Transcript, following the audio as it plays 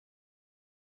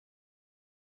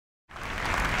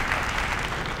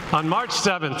On March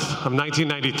 7th of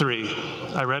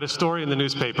 1993, I read a story in the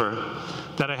newspaper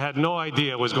that I had no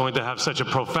idea was going to have such a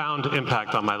profound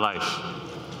impact on my life.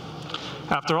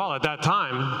 After all, at that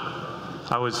time,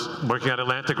 I was working at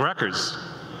Atlantic Records,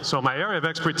 so my area of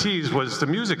expertise was the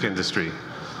music industry,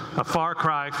 a far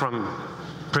cry from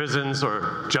prisons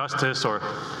or justice or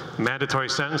mandatory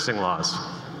sentencing laws.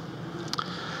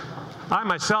 I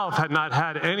myself had not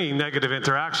had any negative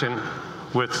interaction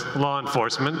with law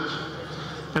enforcement,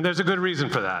 and there's a good reason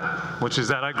for that, which is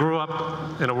that I grew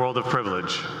up in a world of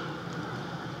privilege.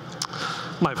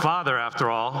 My father, after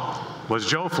all, was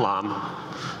Joe Flom,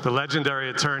 the legendary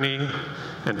attorney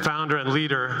and founder and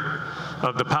leader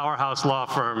of the powerhouse law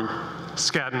firm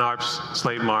Skadden Arps,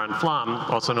 Slate, Meagher and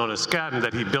Flom, also known as Skadden,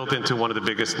 that he built into one of the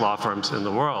biggest law firms in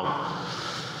the world.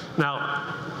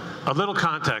 Now, a little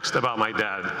context about my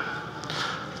dad.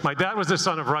 My dad was the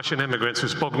son of Russian immigrants who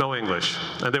spoke no English,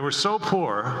 and they were so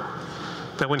poor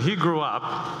that when he grew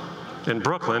up in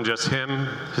Brooklyn, just him,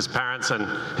 his parents, and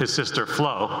his sister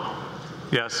Flo,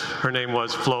 yes, her name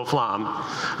was Flo Flom.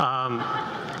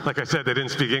 Like I said, they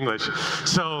didn't speak English.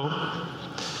 So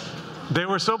they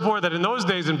were so poor that in those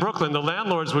days in Brooklyn, the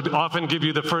landlords would often give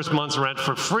you the first month's rent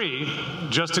for free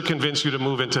just to convince you to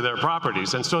move into their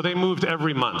properties. And so they moved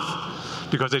every month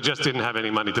because they just didn't have any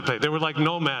money to pay. They were like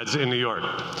nomads in New York.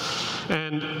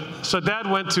 And so Dad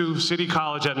went to City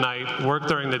College at night, worked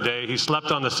during the day. He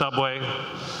slept on the subway,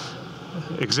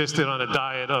 existed on a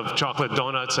diet of chocolate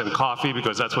donuts and coffee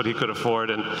because that's what he could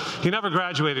afford. And he never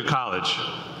graduated college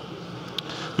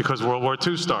because World War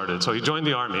II started. So he joined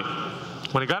the Army.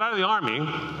 When he got out of the Army,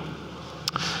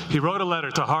 he wrote a letter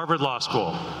to Harvard Law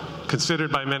School,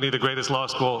 considered by many the greatest law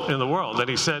school in the world. And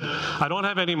he said, I don't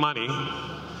have any money,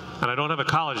 and I don't have a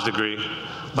college degree,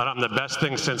 but I'm the best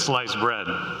thing since sliced bread.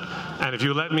 And if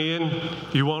you let me in,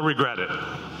 you won't regret it.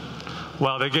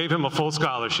 Well, they gave him a full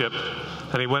scholarship,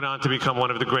 and he went on to become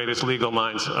one of the greatest legal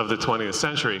minds of the 20th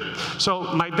century. So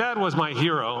my dad was my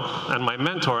hero and my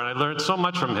mentor, and I learned so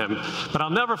much from him. But I'll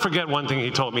never forget one thing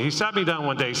he told me. He sat me down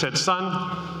one day, he said,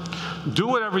 son, do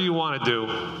whatever you want to do.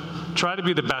 Try to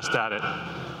be the best at it.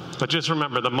 But just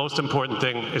remember, the most important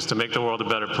thing is to make the world a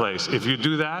better place. If you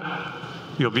do that,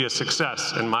 you'll be a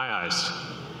success in my eyes.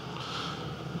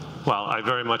 Well, I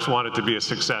very much wanted to be a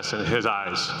success in his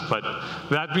eyes. But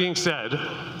that being said,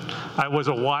 I was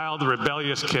a wild,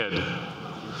 rebellious kid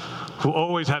who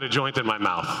always had a joint in my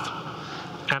mouth.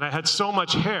 And I had so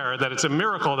much hair that it's a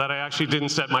miracle that I actually didn't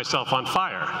set myself on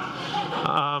fire.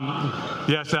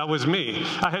 Yes, that was me.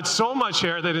 I had so much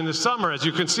hair that in the summer, as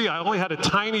you can see, I only had a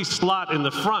tiny slot in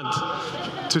the front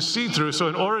to see through. So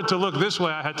in order to look this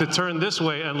way, I had to turn this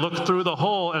way and look through the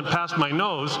hole and past my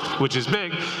nose, which is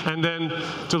big. And then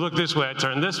to look this way, I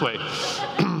turned this way.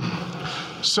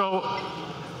 So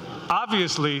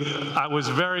obviously, I was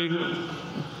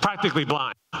practically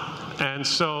blind. And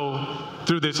so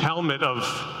through this helmet of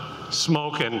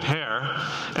smoke and hair,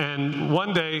 and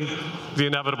one day the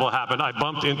inevitable happened. I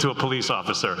bumped into a police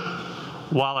officer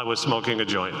while I was smoking a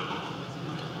joint.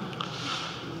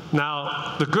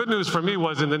 Now, the good news for me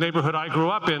was in the neighborhood I grew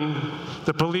up in,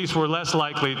 the police were less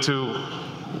likely to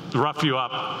rough you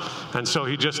up. And so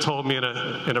he just told me in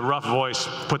a rough voice,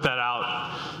 put that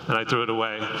out, and I threw it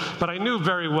away. But I knew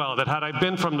very well that had I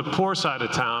been from the poor side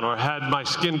of town or had my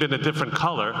skin been a different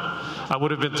color, I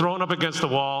would have been thrown up against the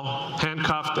wall,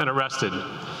 handcuffed, and arrested,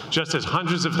 just as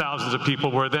hundreds of thousands of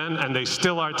people were then, and they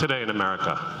still are today in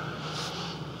America.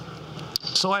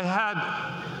 So I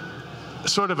had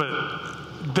sort of a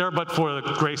there but for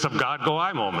the grace of God go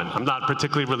I moment. I'm not a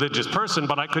particularly religious person,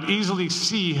 but I could easily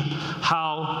see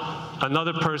how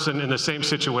another person in the same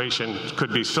situation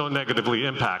could be so negatively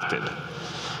impacted.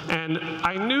 And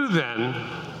I knew then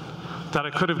that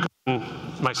I could have gotten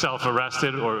myself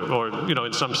arrested or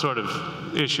in some sort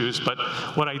of issues, but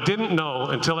what I didn't know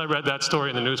until I read that story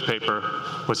in the newspaper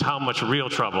was how much real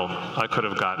trouble I could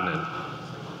have gotten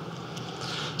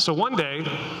in. So one day,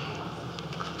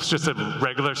 it's just a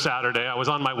regular Saturday. I was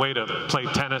on my way to play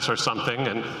tennis or something,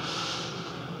 and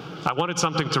I wanted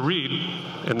something to read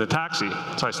in the taxi.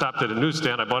 So I stopped at a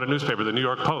newsstand. I bought a newspaper, the New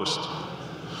York Post.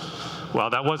 Well,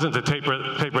 that wasn't the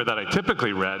paper that I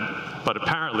typically read, but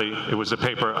apparently it was the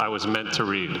paper I was meant to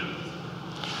read.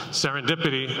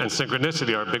 Serendipity and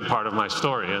synchronicity are a big part of my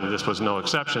story, and this was no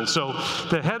exception. So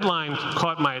the headline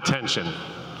caught my attention: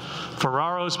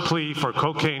 Ferraro's plea for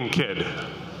cocaine kid.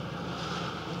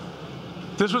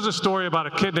 This was a story about a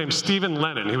kid named Stephen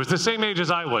Lennon. He was the same age as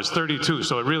I was, 32,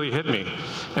 so it really hit me.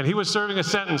 And he was serving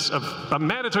a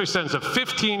mandatory sentence of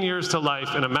 15 years to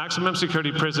life in a maximum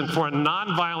security prison for a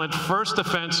nonviolent first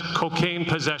offense cocaine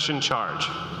possession charge.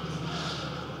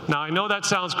 Now, I know that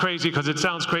sounds crazy because it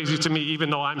sounds crazy to me even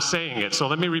though I'm saying it, so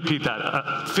let me repeat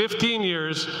that. 15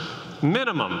 years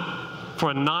minimum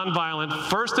for a nonviolent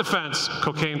first offense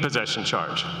cocaine possession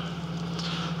charge.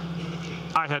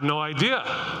 I had no idea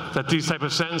that these type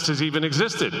of sentences even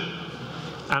existed.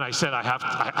 And I said, I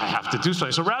have to do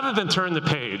something. So rather than turn the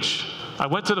page, I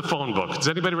went to the phone book. Does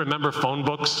anybody remember phone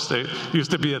books? They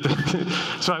used to be at the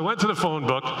So I went to the phone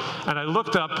book, and I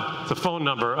looked up the phone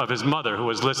number of his mother, who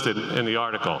was listed in the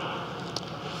article.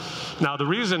 Now, the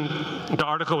reason the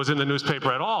article was in the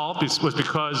newspaper at all was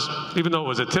because, even though it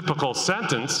was a typical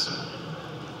sentence,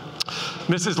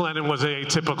 Mrs. Lennon was a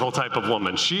typical type of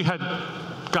woman. She had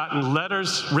gotten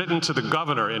letters written to the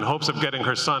governor in hopes of getting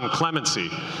her son clemency.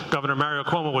 Governor Mario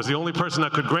Cuomo was the only person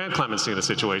that could grant clemency in a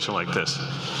situation like this.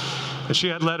 And she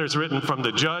had letters written from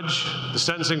the judge, the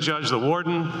sentencing judge, the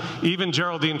warden, even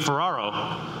Geraldine Ferraro,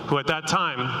 who at that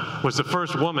time was the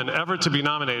first woman ever to be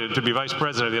nominated to be vice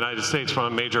president of the United States from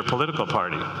a major political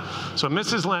party. So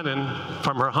Mrs. Lennon,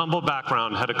 from her humble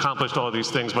background, had accomplished all these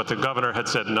things, but the governor had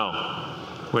said, no,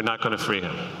 we're not going to free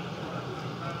him.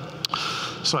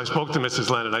 So I spoke to Mrs.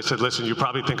 Lennon. I said, listen, you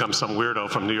probably think I'm some weirdo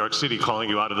from New York City calling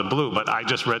you out of the blue, but I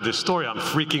just read this story. I'm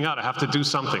freaking out. I have to do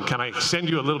something. Can I send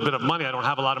you a little bit of money? I don't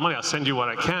have a lot of money. I'll send you what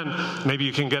I can. Maybe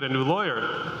you can get a new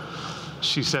lawyer.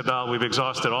 She said, well, we've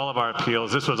exhausted all of our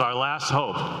appeals. This was our last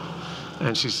hope.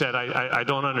 And she said, I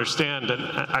don't understand. And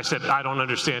I said, I don't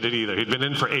understand it either. He'd been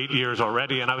in for 8 years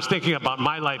already, and I was thinking about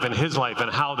my life and his life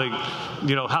and how the,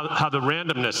 how the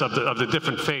randomness of the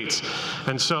different fates.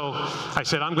 And so I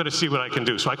said, I'm going to see what I can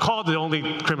do. So I called the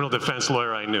only criminal defense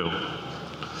lawyer I knew,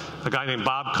 a guy named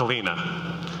Bob Kalina.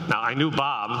 Now, I knew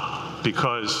Bob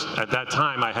because at that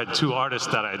time I had 2 artists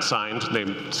that I had signed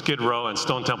named Skid Row and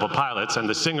Stone Temple Pilots, and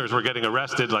the singers were getting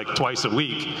arrested like twice a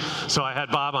week. So I had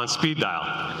Bob on speed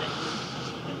dial.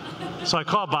 So I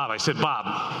called Bob. I said,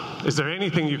 Bob, is there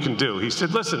anything you can do? He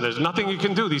said, listen, there's nothing you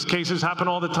can do. These cases happen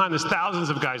all the time. There's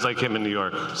thousands of guys like him in New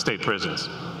York state prisons.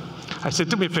 I said,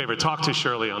 do me a favor, talk to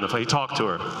Shirley on the phone. He talked to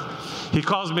her. He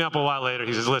calls me up a while later.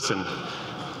 He says, listen,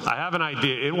 I have an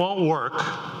idea. It won't work,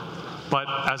 but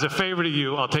as a favor to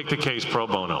you, I'll take the case pro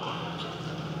bono.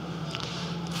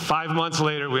 5 months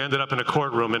later, we ended up in a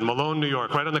courtroom in Malone, New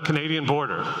York, right on the Canadian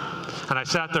border. And I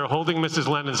sat there holding Mrs.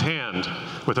 Lennon's hand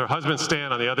with her husband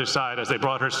Stan on the other side as they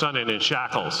brought her son in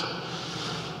shackles.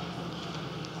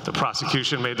 The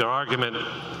prosecution made their argument.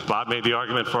 Bob made the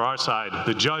argument for our side.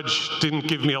 The judge didn't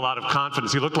give me a lot of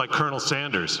confidence. He looked like Colonel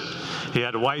Sanders. He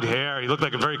had white hair. He looked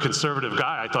like a very conservative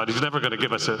guy. I thought, he's never going to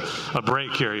give us a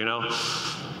break here, you know.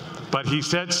 But he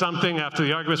said something after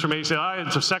the arguments were made. He said,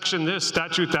 it's a section this,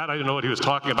 statute that. I didn't know what he was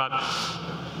talking about.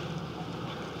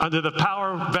 Under the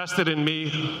power vested in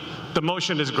me, the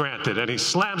motion is granted. And he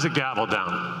slams the gavel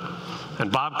down.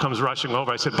 And Bob comes rushing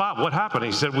over. I said, Bob, what happened?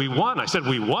 He said, we won. I said,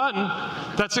 we won?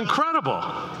 That's incredible.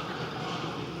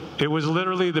 It was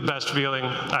literally the best feeling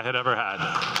I had ever had.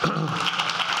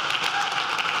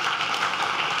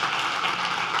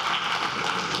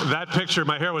 That picture,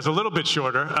 my hair was a little bit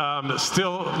shorter.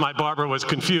 Still, my barber was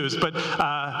confused, but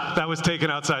that was taken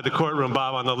outside the courtroom,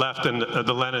 Bob on the left and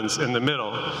the Lennons in the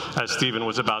middle, as Stephen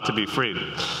was about to be freed.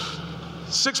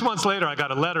 6 months later, I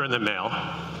got a letter in the mail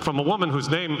from a woman whose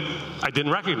name I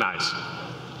didn't recognize.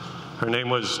 Her name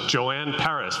was Joanne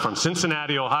Paris from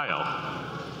Cincinnati, Ohio.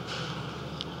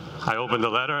 I opened the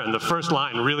letter, and the first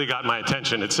line really got my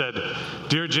attention. It said,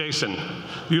 "Dear Jason,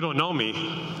 you don't know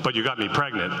me, but you got me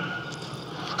pregnant."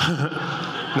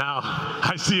 Now,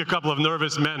 I see a couple of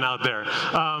nervous men out there.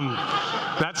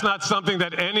 That's not something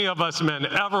that any of us men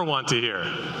ever want to hear.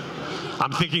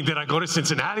 I'm thinking, did I go to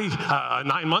Cincinnati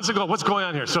 9 months ago? What's going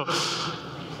on here? So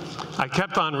I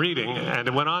kept on reading, and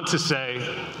it went on to say,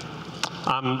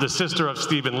 I'm the sister of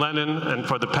Stephen Lennon, and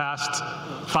for the past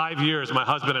 5 years, my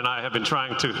husband and I have been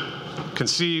trying to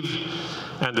conceive,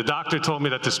 and the doctor told me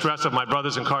that the stress of my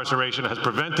brother's incarceration has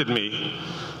prevented me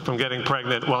from getting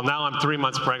pregnant. Well, now I'm 3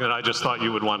 months pregnant. I just thought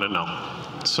you would want to know.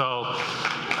 So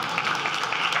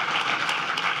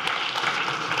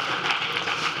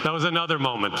that was another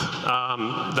moment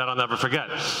that I'll never forget.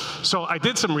 So I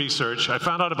did some research. I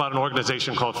found out about an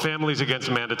organization called Families Against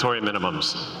Mandatory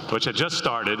Minimums, which had just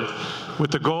started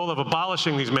with the goal of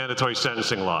abolishing these mandatory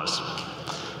sentencing laws.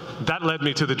 That led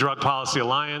me to the Drug Policy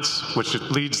Alliance, which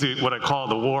leads what I call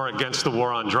the war against the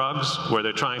war on drugs, where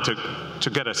they're trying to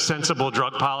get a sensible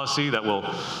drug policy that will,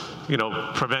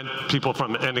 prevent people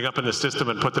from ending up in the system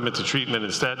and put them into treatment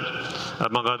instead,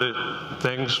 among other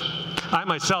things. I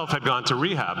myself had gone to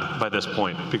rehab by this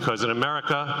point, because in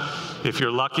America, if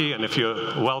you're lucky and if you're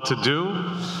well-to-do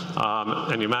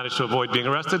and you manage to avoid being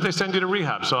arrested, they send you to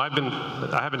rehab. So I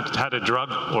haven't had a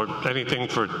drug or anything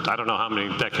for I don't know how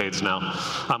many decades now.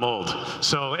 I'm old.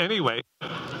 So anyway,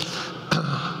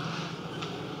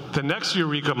 the next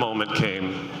eureka moment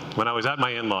came when I was at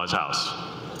my in-laws' house.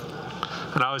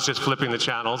 And I was just flipping the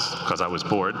channels, because I was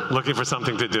bored, looking for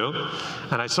something to do.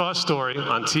 And I saw a story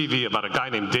on TV about a guy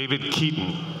named David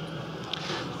Keaton.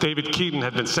 David Keaton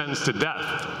had been sentenced to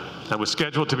death and was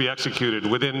scheduled to be executed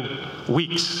within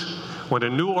weeks, when a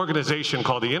new organization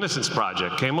called the Innocence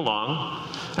Project came along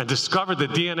and discovered the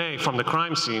DNA from the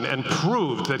crime scene and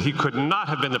proved that he could not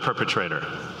have been the perpetrator.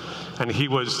 And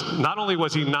not only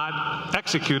was he not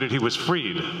executed, he was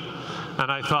freed. And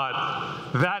I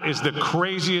thought, that is the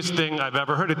craziest thing I've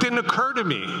ever heard. It didn't occur to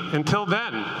me until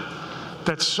then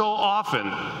that so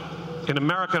often in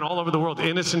America and all over the world,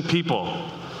 innocent people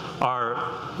are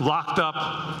locked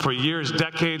up for years,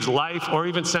 decades, life, or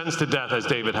even sentenced to death, as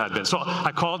David had been. So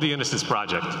I called the Innocence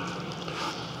Project.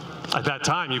 At that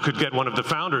time, you could get one of the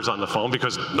founders on the phone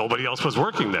because nobody else was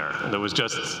working there, and it was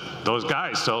just those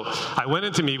guys. So I went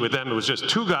in to meet with them. It was just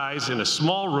two guys in a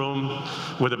small room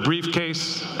with a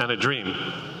briefcase and a dream.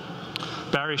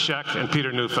 Barry Scheck and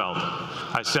Peter Neufeld.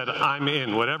 I said, I'm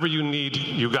in. Whatever you need,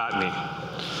 you got me.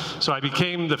 So I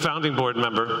became the founding board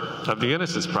member of the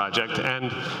Innocence Project,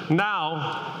 and now,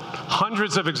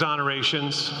 hundreds of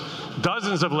exonerations,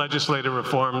 dozens of legislative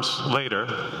reforms later,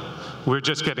 we're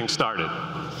just getting started.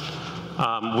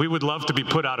 We would love to be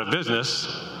put out of business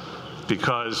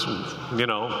because,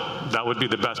 that would be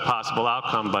the best possible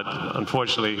outcome, but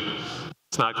unfortunately,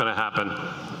 it's not going to happen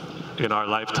in our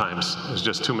lifetimes. There's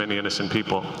just too many innocent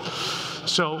people.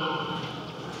 So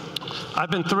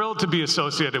I've been thrilled to be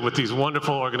associated with these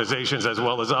wonderful organizations as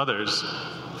well as others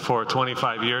for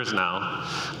 25 years now.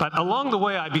 But along the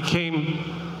way, I became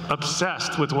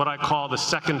obsessed with what I call the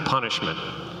second punishment.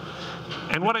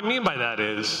 And what I mean by that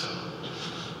is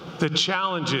the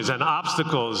challenges and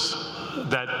obstacles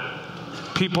that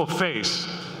people face,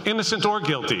 innocent or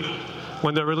guilty,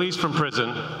 when they're released from prison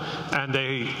and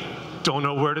they don't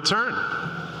know where to turn.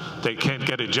 They can't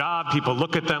get a job. People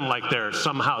look at them like they're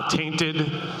somehow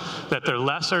tainted, that they're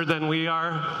lesser than we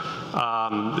are.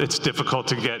 It's difficult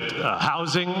to get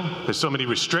housing. There's so many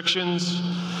restrictions.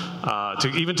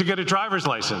 Even to get a driver's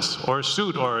license or a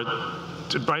suit or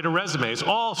to write a resume. It's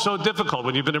all so difficult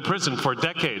when you've been in prison for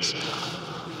decades.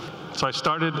 So I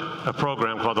started a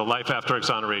program called the Life After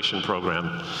Exoneration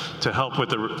Program to help with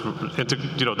the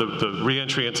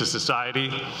re-entry into society.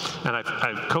 And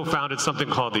I've co-founded something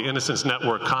called the Innocence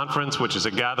Network Conference, which is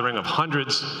a gathering of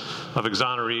hundreds of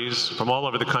exonerees from all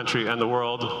over the country and the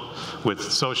world with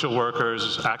social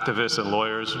workers, activists, and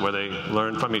lawyers, where they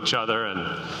learn from each other.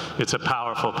 And it's a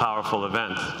powerful, powerful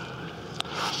event.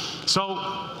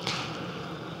 So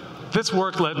this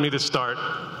work led me to start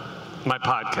my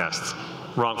podcast,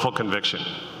 Wrongful Conviction.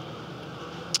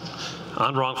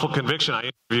 On Wrongful Conviction,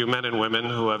 I interview men and women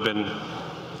who have been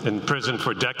in prison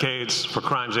for decades for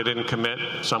crimes they didn't commit.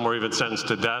 Some were even sentenced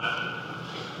to death.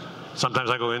 Sometimes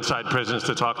I go inside prisons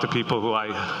to talk to people who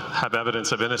I have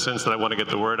evidence of innocence that I want to get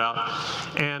the word out.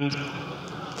 And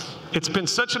it's been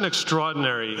such an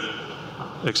extraordinary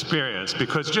experience,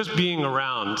 because just being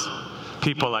around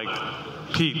people like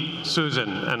Pete, Susan,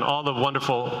 and all the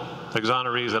wonderful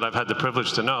exonerees that I've had the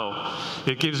privilege to know,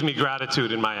 it gives me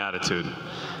gratitude in my attitude.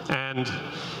 And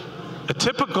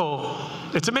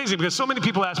it's amazing, because so many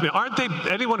people ask me, aren't they,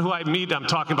 anyone who I meet, I'm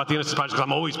talking about the Innocence Project because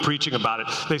I'm always preaching about it.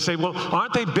 They say, well,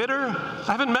 aren't they bitter?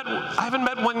 I haven't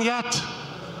met one yet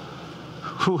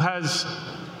who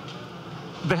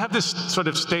they have this sort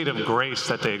of state of grace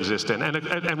that they exist in.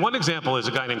 And one example is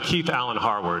a guy named Keith Allen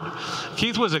Harward.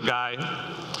 Keith was a guy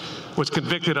was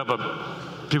convicted of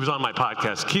he was on my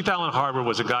podcast. Keith Allen Harward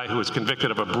was a guy who was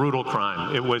convicted of a brutal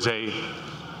crime. It was a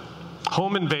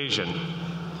home invasion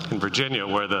in Virginia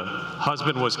where the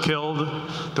husband was killed,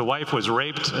 the wife was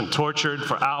raped and tortured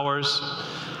for hours,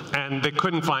 and they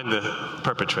couldn't find the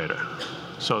perpetrator.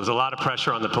 So there was a lot of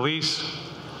pressure on the police.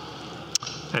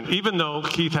 And even though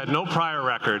Keith had no prior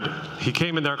record, he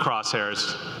came in their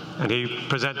crosshairs, and he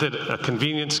presented a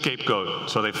convenient scapegoat,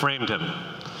 so they framed him.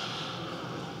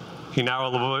 He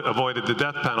narrowly avoided the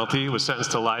death penalty, was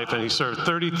sentenced to life, and he served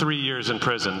 33 years in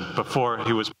prison before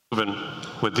he was proven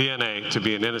with DNA to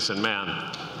be an innocent man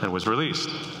and was released.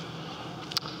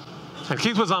 And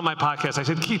Keith was on my podcast. I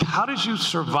said, Keith, how did you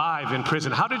survive in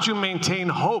prison? How did you maintain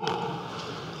hope?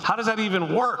 How does that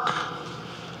even work?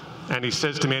 And he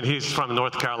says to me, and he's from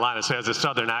North Carolina, so he has a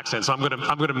southern accent, so I'm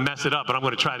gonna mess it up, but I'm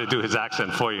gonna try to do his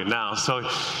accent for you now. So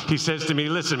he says to me,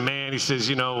 listen, man, he says,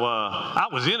 you know, I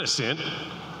was innocent,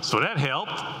 so that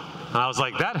helped. And I was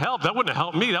like, that helped? That wouldn't have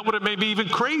helped me. That would have made me even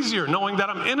crazier, knowing that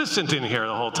I'm innocent in here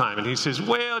the whole time. And he says,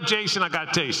 well, Jason, I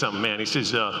gotta tell you something, man. He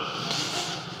says,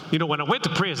 you know, when I went to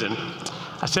prison,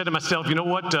 I said to myself, you know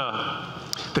what,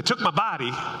 they took my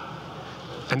body,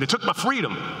 and they took my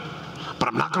freedom, but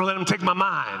I'm not gonna let them take my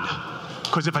mind,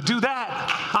 because if I do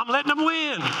that, I'm letting them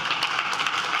win.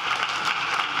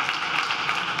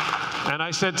 And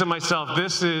I said to myself,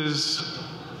 this is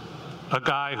a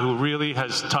guy who really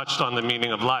has touched on the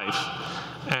meaning of life.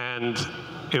 And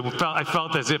I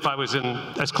felt as if I was in,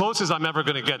 as close as I'm ever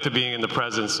gonna get to being in the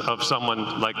presence of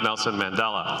someone like Nelson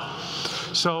Mandela.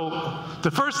 So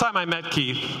the first time I met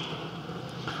Keith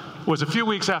was a few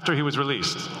weeks after he was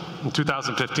released, in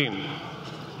 2015.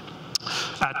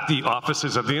 At the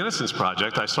offices of the Innocence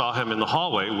Project, I saw him in the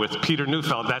hallway with Peter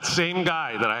Neufeld, that same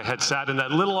guy that I had sat in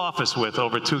that little office with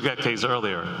over 2 decades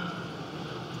earlier.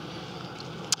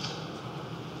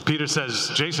 Peter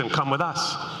says, Jason, come with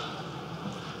us.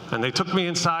 And they took me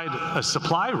inside a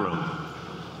supply room.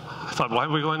 I thought, why are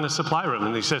we going in the supply room?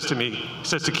 And he says to me, he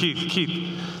says to Keith,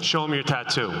 Keith, show him your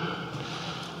tattoo.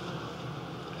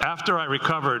 After I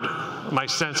recovered my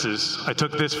senses, I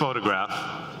took this photograph,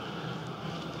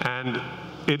 and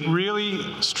it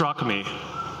really struck me,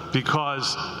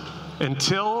 because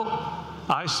until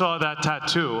I saw that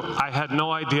tattoo, I had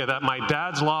no idea that my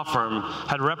dad's law firm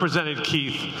had represented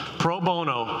Keith pro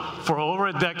bono for over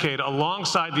a decade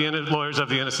alongside the lawyers of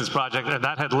the Innocence Project, and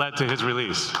that had led to his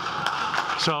release.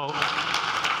 So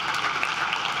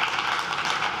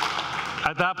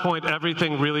at that point,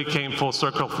 everything really came full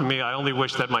circle for me. I only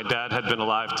wish that my dad had been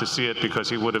alive to see it, because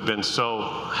he would have been so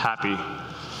happy.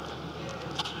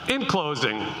 In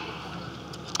closing,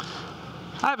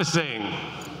 I have a saying.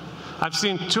 I've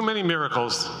seen too many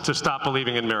miracles to stop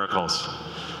believing in miracles.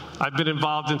 I've been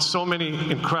involved in so many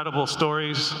incredible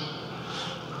stories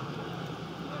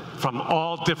from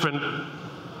all different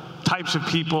types of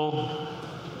people,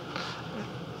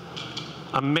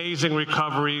 amazing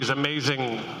recoveries,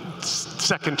 amazing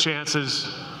second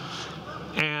chances,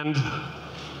 and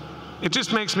it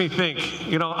just makes me think,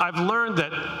 you know, I've learned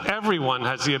that everyone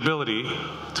has the ability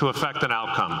to affect an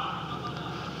outcome.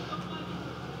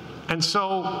 And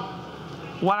so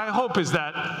what I hope is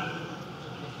that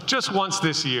just once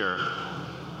this year,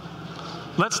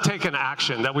 let's take an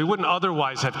action that we wouldn't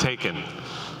otherwise have taken.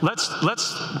 Let's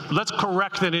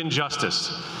correct an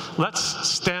injustice. Let's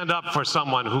stand up for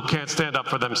someone who can't stand up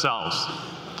for themselves.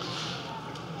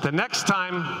 The next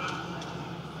time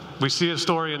we see a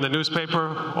story in the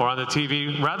newspaper or on the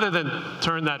TV, rather than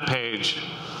turn that page,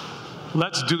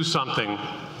 let's do something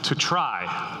to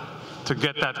try to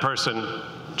get that person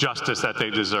justice that they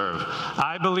deserve.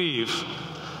 I believe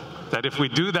that if we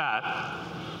do that,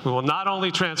 we will not only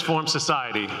transform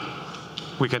society,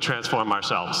 we can transform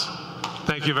ourselves.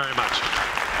 Thank you very much.